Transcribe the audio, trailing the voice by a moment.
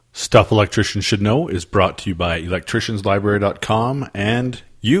Stuff Electricians Should Know is brought to you by electricianslibrary.com and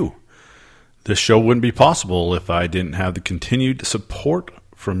you. This show wouldn't be possible if I didn't have the continued support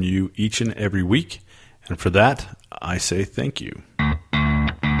from you each and every week, and for that, I say thank you.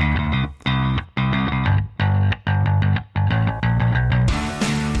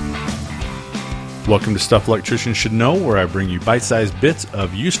 Welcome to Stuff Electricians Should Know, where I bring you bite-sized bits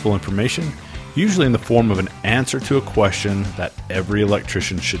of useful information, usually in the form of an answer to a question that every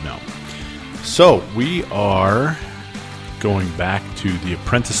electrician should know. So, we are going back to the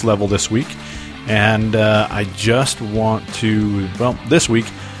apprentice level this week, and I just want to, this week,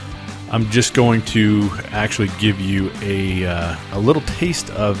 I'm just going to actually give you a little taste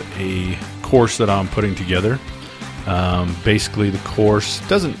of a course that I'm putting together. Basically, the course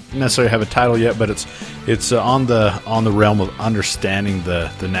doesn't necessarily have a title yet, but it's on the realm of understanding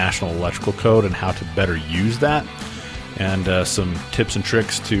the National Electrical Code and how to better use that, and some tips and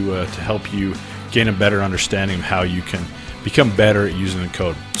tricks to help you gain a better understanding of how you can become better at using the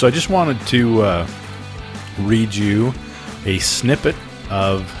code. So I just wanted to read you a snippet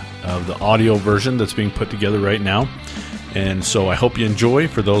of the audio version that's being put together right now. And so I hope you enjoy.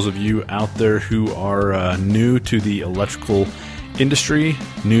 For those of you out there who are new to the electrical industry,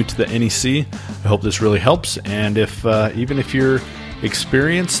 new to the NEC, I hope this really helps. And if even if you're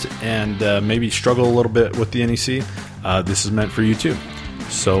experienced and maybe struggle a little bit with the NEC, this is meant for you too.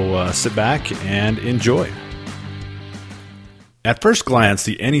 So sit back and enjoy. At first glance,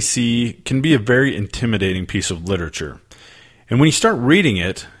 the NEC can be a very intimidating piece of literature. And when you start reading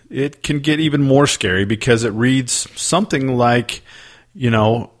it, it can get even more scary because it reads something like,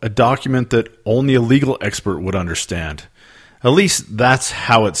 a document that only a legal expert would understand. At least that's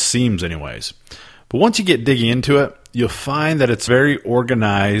how it seems anyways. But once you get digging into it, you'll find that it's very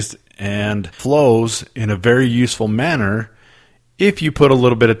organized and flows in a very useful manner if you put a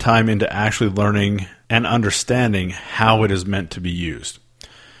little bit of time into actually learning and understanding how it is meant to be used.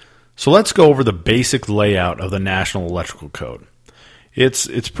 So let's go over the basic layout of the National Electrical Code.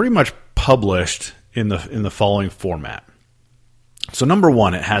 It's pretty much published in the following format. So number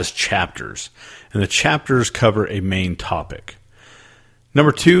one, it has chapters, and the chapters cover a main topic.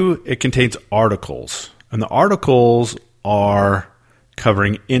 Number two, it contains articles, and the articles are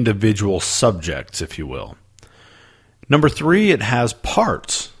covering individual subjects, if you will. Number three, it has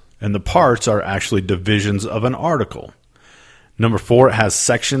parts, and the parts are actually divisions of an article. Number four, it has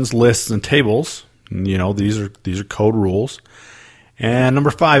sections, lists, and tables. These are code rules. And number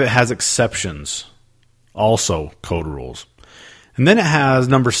five, it has exceptions, also code rules. And then it has,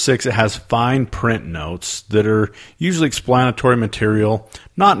 number six, it has fine print notes that are usually explanatory material,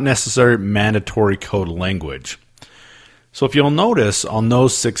 not necessarily mandatory code language. So if you'll notice on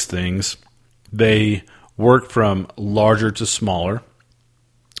those six things, they work from larger to smaller,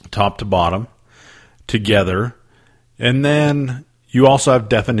 top to bottom, together. And then you also have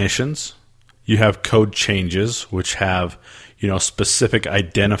definitions. You have code changes, which have specific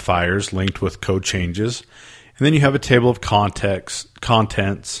identifiers linked with code changes. And then you have a table of contents.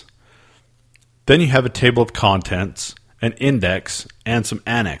 Then you have a table of contents, an index, and some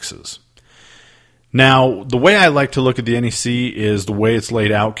annexes. Now, the way I like to look at the NEC is the way it's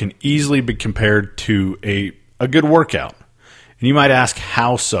laid out can easily be compared to a good workout. And you might ask,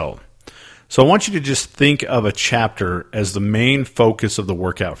 how so? So I want you to just think of a chapter as the main focus of the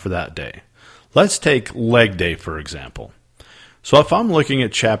workout for that day. Let's take leg day, for example. So if I'm looking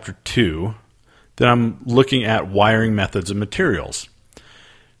at chapter 2, then I'm looking at wiring methods and materials.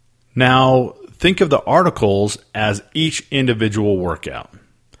 Now, think of the articles as each individual workout.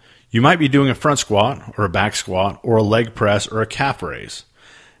 You might be doing a front squat or a back squat or a leg press or a calf raise.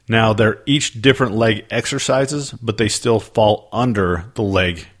 Now, they're each different leg exercises, but they still fall under the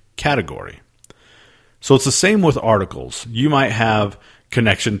leg category. So it's the same with articles. You might have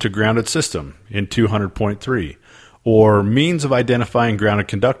connection to grounded system in 200.3, or means of identifying grounded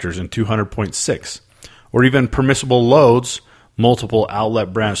conductors in 200.6, or even permissible loads, multiple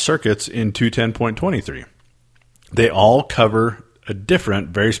outlet branch circuits in 210.23. They all cover a different,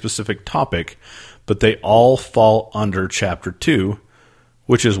 very specific topic, but they all fall under Chapter 2,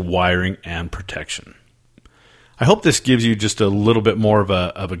 which is wiring and protection. I hope this gives you just a little bit more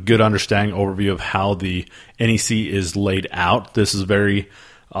of a good understanding overview of how the NEC is laid out. This is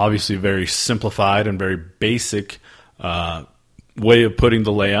obviously very simplified and very basic way of putting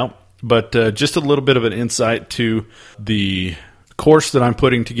the layout, but just a little bit of an insight to the course that I'm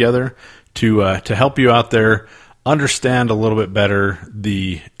putting together to help you out there understand a little bit better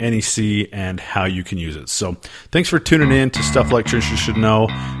the NEC and how you can use it. So thanks for tuning in to Stuff Electricians Should Know.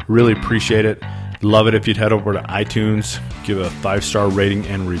 Really appreciate it. Love it if you'd head over to iTunes, give a 5-star rating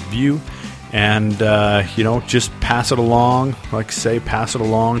and review, and just pass it along. Like I say, pass it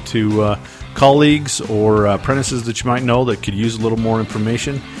along to colleagues or apprentices that you might know that could use a little more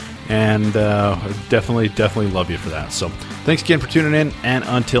information. And definitely love you for that. So thanks again for tuning in, and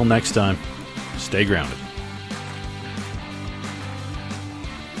until next time, stay grounded.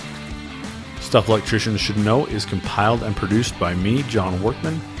 Stuff Electricians Should Know is compiled and produced by me, John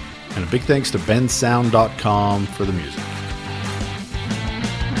Workman, and a big thanks to bensound.com for the music.